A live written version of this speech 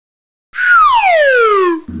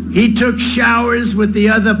He took showers with the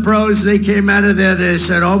other pros. They came out of there, they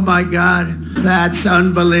said, oh my God, that's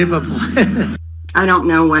unbelievable. I don't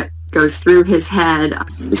know what goes through his head.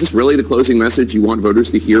 Is this really the closing message you want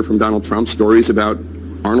voters to hear from Donald Trump? Stories about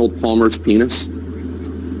Arnold Palmer's penis?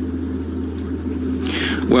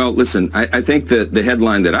 Well, listen, I think that the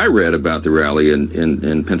headline that I read about the rally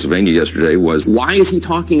in Pennsylvania yesterday was, why is he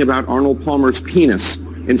talking about Arnold Palmer's penis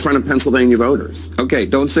in front of Pennsylvania voters? Okay,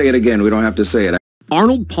 don't say it again. We don't have to say it.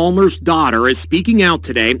 Arnold Palmer's daughter is speaking out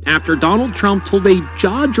today after Donald Trump told a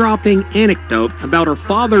jaw-dropping anecdote about her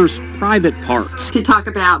father's private parts. To talk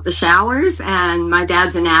about the showers and my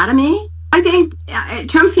dad's anatomy. I think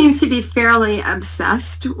Trump seems to be fairly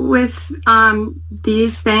obsessed with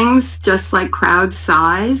these things, just like crowd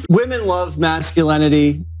size. Women love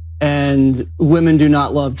masculinity, and women do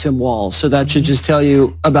not love Tim Walz. So that should just tell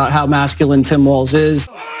you about how masculine Tim Walz is.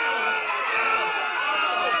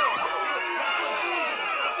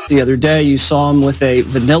 The other day, you saw him with a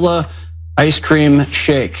vanilla ice cream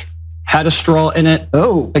shake. Had a straw in it.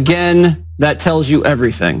 Oh. Again, that tells you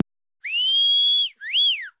everything.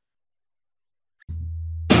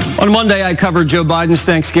 On Monday, I covered Joe Biden's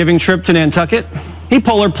Thanksgiving trip to Nantucket. He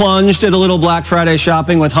polar plunged, did a little Black Friday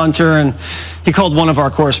shopping with Hunter, and he called one of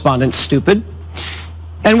our correspondents stupid.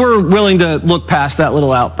 And we're willing to look past that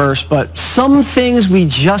little outburst, but some things we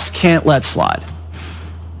just can't let slide.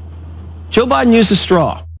 Joe Biden used a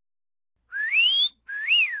straw.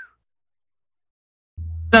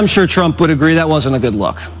 I'm sure Trump would agree that wasn't a good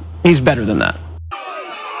look. He's better than that.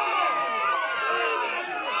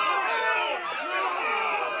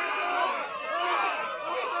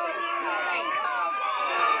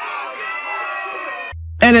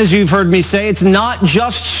 And as you've heard me say, it's not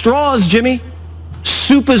just straws, Jimmy.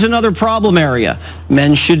 Soup is another problem area.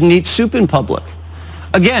 Men shouldn't eat soup in public.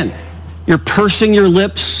 Again, you're pursing your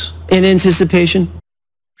lips in anticipation.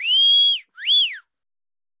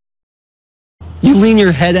 You lean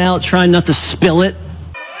your head out, trying not to spill it.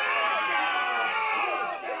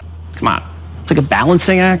 Come on, it's like a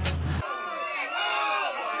balancing act.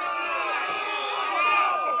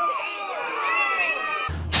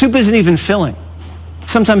 Soup isn't even filling.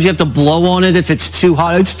 Sometimes you have to blow on it if it's too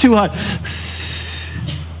hot. It's too hot.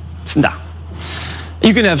 No.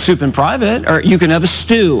 You can have soup in private, or you can have a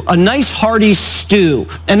stew, a nice hearty stew.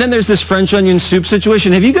 And then there's this French onion soup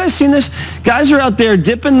situation. Have you guys seen this? Guys are out there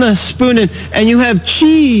dipping the spoon in, and you have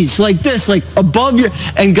cheese like this, like above your,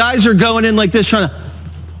 and guys are going in like this, trying to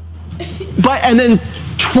bite, and then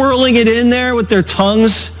twirling it in there with their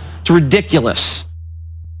tongues. It's ridiculous.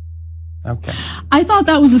 Okay. I thought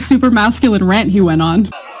that was a super masculine rant he went on.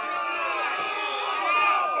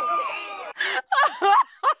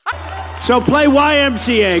 So play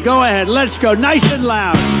YMCA. Go ahead. Let's go. Nice and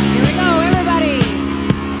loud. Here we go, everybody.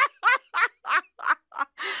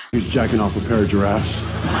 He's jacking off a pair of giraffes.